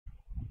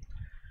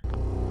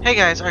Hey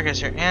guys,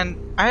 Arcus here,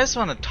 and I just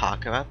want to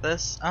talk about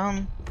this.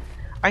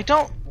 I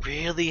don't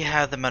really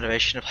have the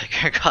motivation to play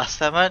Carrot Cross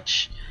that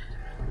much.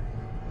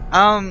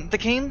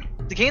 The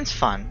game's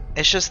fun.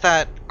 It's just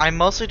that I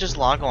mostly just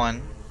log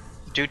on,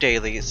 do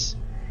dailies,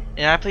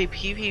 and I play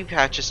PvP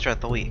patches throughout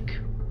the week.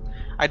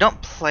 I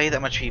don't play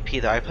that much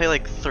PvP though. I play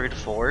like 3 to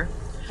 4.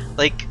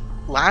 Like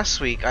last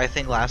week I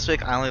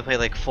only played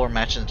like 4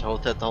 matches in total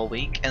throughout the whole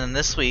week, and then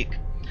this week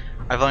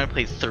I've only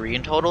played 3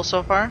 in total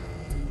so far.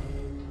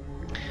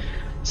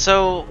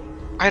 So,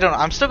 I don't know,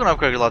 I'm still going to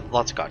upgrade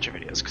lots of gacha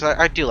videos, because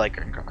I do like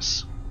Carrot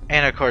Cross.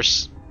 And of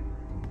course,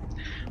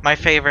 my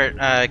favorite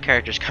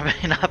character's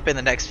coming up in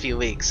the next few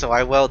weeks, so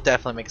I will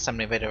definitely make a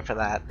summary video for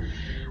that.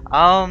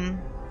 Of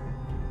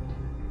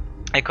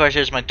course,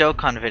 there's my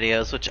Dokkan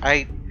videos, which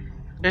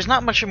there's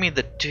not much for me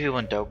to do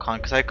in Dokkan,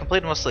 because I've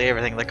completed mostly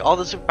everything. Like, all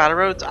the Super Battle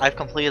Roads, I've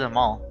completed them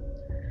all.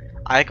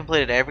 I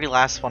completed every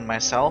last one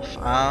myself.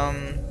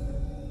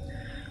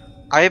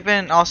 I've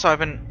been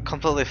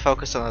completely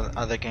focused on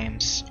other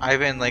games. I've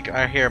been like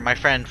here, my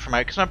friend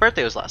because my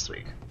birthday was last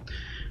week.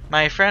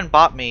 My friend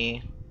bought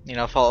me,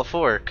 Fallout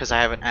 4 because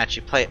I haven't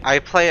actually played. I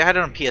had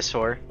it on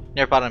PS4,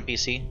 never bought it on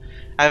PC.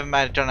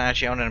 Don't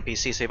actually own it on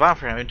PC, so I bought it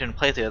for him. I didn't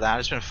play through that.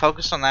 I've just been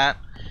focused on that.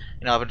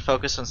 I've been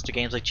focused on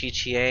games like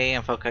GTA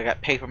and I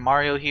got Paper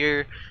Mario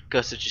here,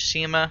 Ghost of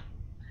Tsushima.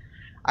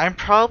 When I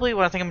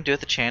think I'm gonna do with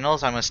the channel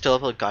is I'm gonna still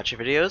upload gacha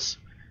videos.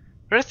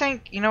 But I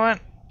think, you know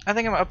what? I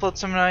think I'm gonna upload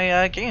some of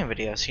my gaming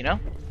videos, I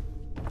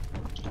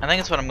think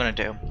that's what I'm gonna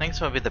do. I think it's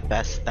gonna be the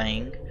best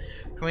thing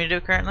for me to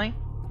do currently.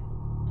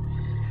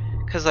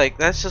 Cause like,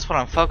 that's just what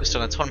I'm focused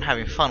on, that's what I'm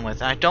having fun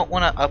with. And I don't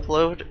wanna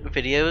upload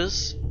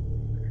videos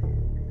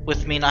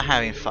with me not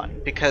having fun.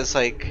 Because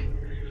like,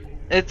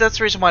 that's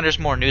the reason why there's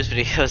more news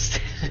videos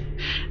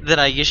than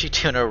I usually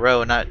do in a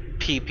row, not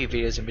PvP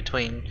videos in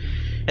between.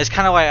 It's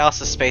kinda why I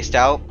also spaced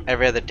out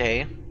every other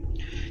day.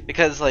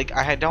 Because like,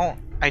 I don't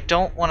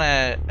want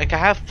to, like, I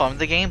have fun with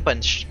the game, but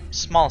in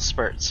small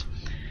spurts.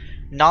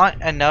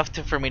 Not enough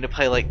for me to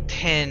play like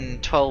 10,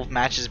 12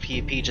 matches of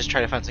PvP, just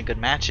try to find some good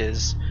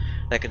matches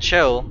that I can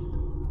show.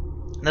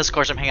 And this, of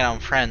course, I'm hanging out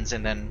with friends,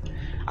 and then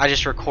I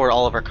just record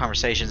all of our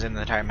conversations in the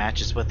entire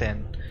matches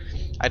within.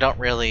 I don't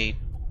really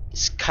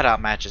cut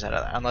out matches out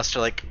of that, unless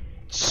they're like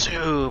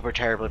super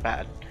terribly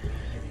bad.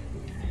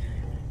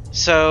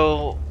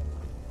 So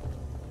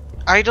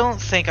I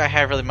don't think I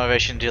have really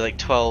motivation to do like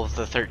 12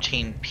 to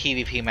 13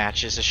 PvP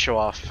matches to show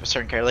off a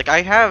certain character. Like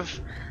I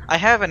have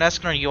an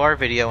Escanor UR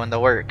video in the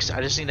works.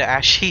 I just need to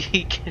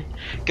actually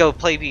go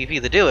play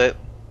PvP to do it.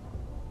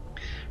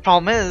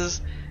 Problem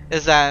is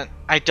that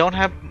I don't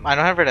have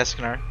Red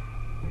Escanor.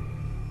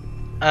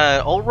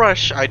 Old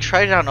Rush, I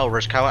tried it out in Old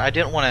Rush. I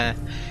didn't want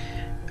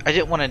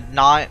to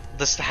not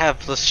just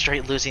have the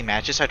straight losing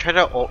matches. So I tried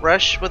out Old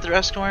Rush with the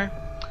Escanor.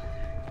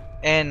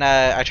 And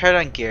I tried it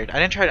on geared.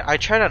 I tried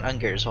it on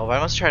ungeared as well, but I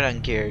must try it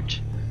on geared.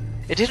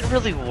 It didn't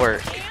really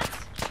work.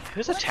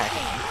 Who's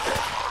attacking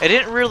me? It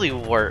didn't really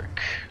work.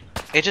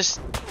 It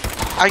just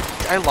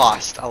I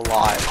lost a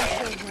lot.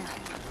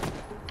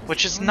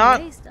 Which is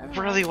not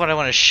really what I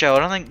want to show. I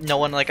don't think no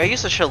one, like, I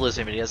used to show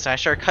losing videos and I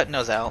started cutting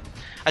those out.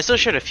 I still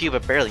showed a few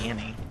but barely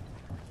any.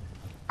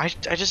 I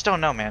just don't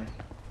know, man.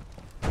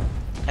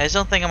 I just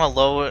don't think I'm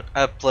gonna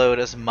upload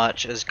as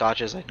much as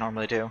gacha as I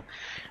normally do.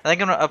 I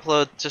think I'm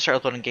gonna start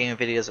uploading gaming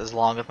videos as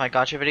long as my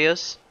gacha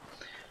videos.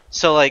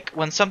 So like,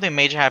 when something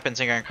major happens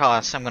in Carrot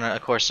Cross, I'm gonna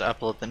of course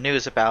upload the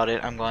news about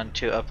it. I'm going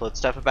to upload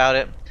stuff about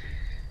it.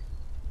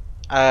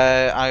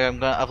 I'm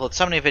gonna upload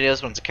so many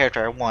videos when it's a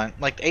character I want.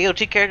 Like the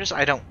AOT characters,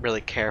 I don't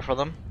really care for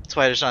them. That's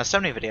why there's not a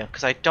 70 video,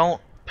 because I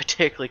don't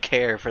particularly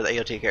care for the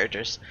AOT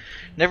characters.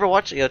 Never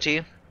watched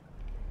AOT.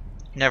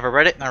 Never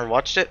read it, never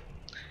watched it.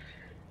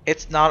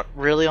 It's not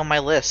really on my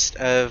list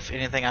of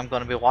anything I'm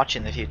going to be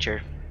watching in the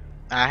future.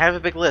 I have a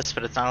big list,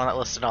 but it's not on that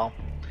list at all.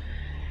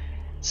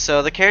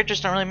 So the characters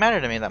don't really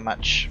matter to me that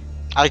much.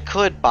 I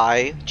could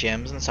buy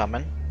gems and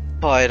summon,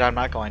 but I'm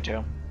not going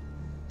to.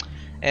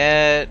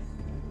 Red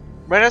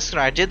Escanor,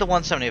 I did the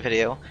 170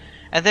 video,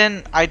 and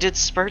then I did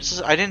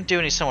spurts. I didn't do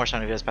any similar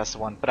summon videos past the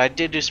one, but I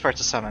did do spurts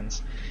of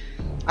summons.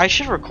 I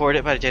should record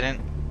it, but I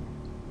didn't.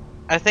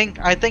 I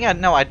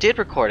did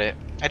record it.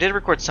 I did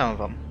record some of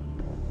them.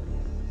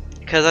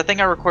 Because I think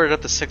I recorded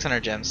up to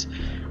 600 gems.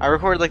 I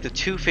recorded like the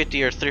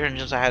 250 or 300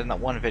 gems I had in that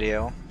one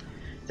video.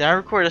 Then I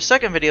recorded a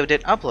second video,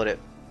 didn't upload it.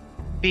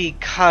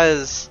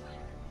 Because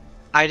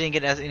I didn't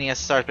get any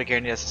SSRs but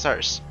guaranteed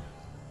SSRs.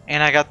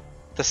 And I got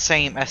the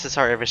same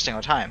SSR every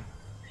single time.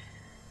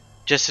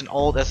 Just an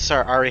old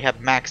SSR I already had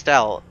maxed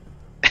out.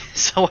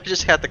 So I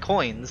just had the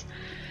coins.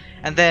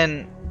 And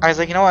then I was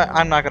like, you know what,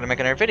 I'm not going to make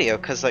another video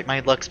because like my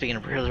luck's being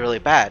really, really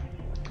bad.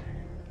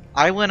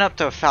 I went up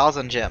to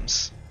 1,000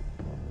 gems.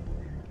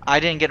 I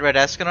didn't get Red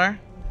Escanor.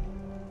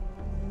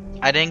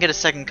 I didn't get a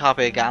second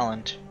copy of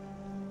Gallant.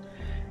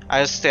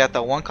 I just got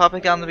the one copy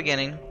of Gallant in the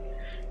beginning.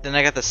 Then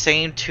I got the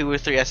same 2 or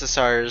 3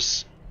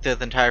 SSRs through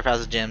the entire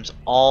 1,000 gems,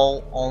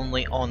 all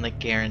only on the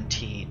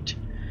guaranteed.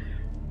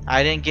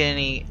 I didn't get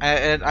any.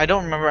 I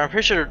don't remember. I'm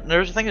pretty sure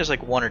I think there's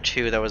like one or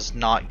two that was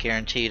not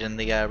guaranteed in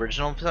the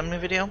original summon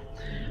video.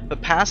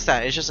 But past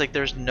that, it's just like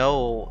there's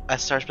no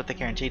SRs but the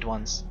guaranteed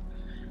ones.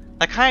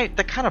 That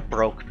kind of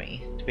broke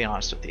me, to be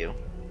honest with you.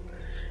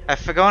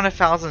 If going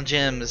 1,000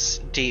 gems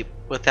deep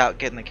without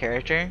getting the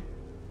character,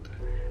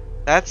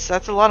 that's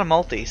a lot of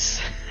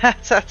multis.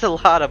 that's a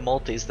lot of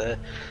multis to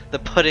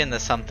put into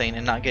something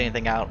and not get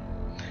anything out.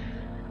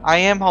 I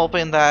am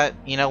hoping that,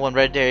 you know, when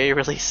Red Dead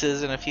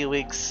releases in a few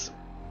weeks,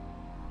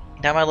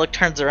 that my luck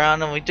turns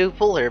around and we do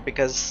pull her,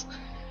 because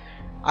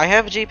I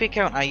have a JP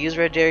account. I use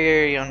Red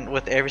Dead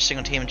with every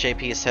single team in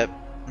JP except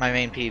my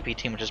main PvP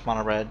team, which is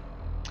Mono Red.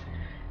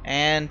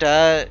 And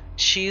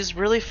she's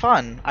really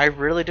fun. I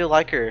really do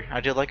like her.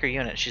 I do like her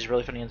unit. She's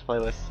really fun to play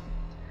with.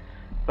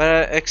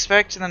 But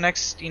expect in the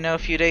next, you know,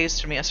 few days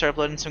for me to start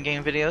uploading some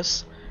game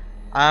videos.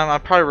 I'll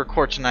probably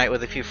record tonight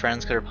with a few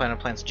friends because we're planning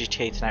on playing some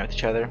GTA tonight with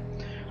each other.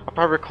 I'll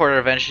probably record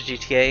Revenge of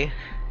GTA.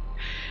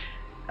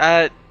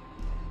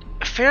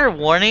 Fair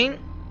warning.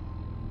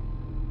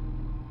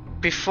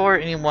 Before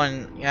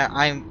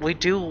anyone, we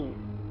do.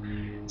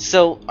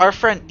 So our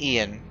friend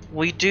Ian,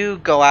 we do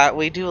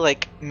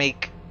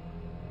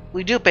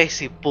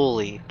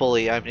basically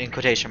bully. I'm in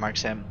quotation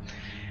marks him.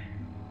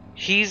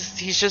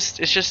 It's just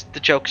the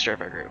jokester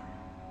of our group.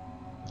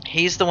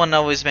 He's the one that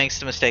always makes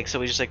the mistakes, so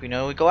we just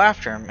we go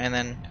after him, and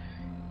then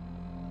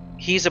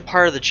he's a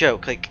part of the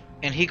joke,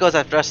 and he goes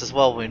after us as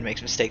well when we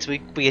make mistakes.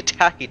 We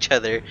attack each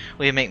other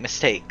when we make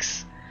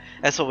mistakes.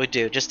 That's what we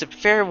do. Just a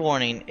fair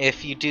warning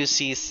if you do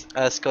see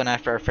us going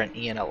after our friend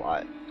Ian a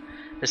lot.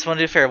 Just want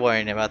to do a fair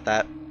warning about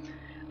that.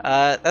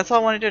 That's all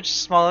I want to do, just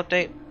a small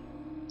update.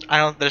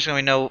 There's going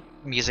to be no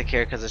music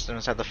here because it's going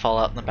to have the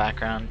Fallout in the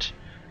background.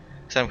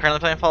 So I'm currently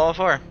playing Fallout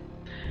 4.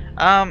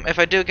 If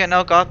I do get an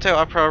Elgato,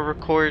 I'll probably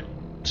record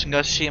some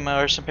Ghost of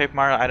Tsushima or some Paper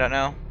Mario, I don't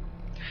know.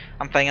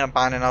 I'm thinking of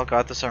buying an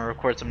Elgato so I can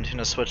record some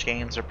Nintendo Switch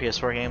games or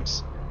PS4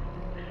 games.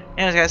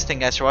 Anyways guys, thank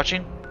you guys for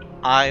watching.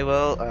 I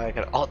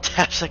got alt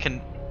tabs so I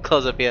can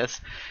close OBS.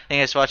 Thank you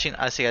guys for watching.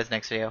 I'll see you guys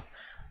next video.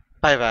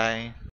 Bye bye.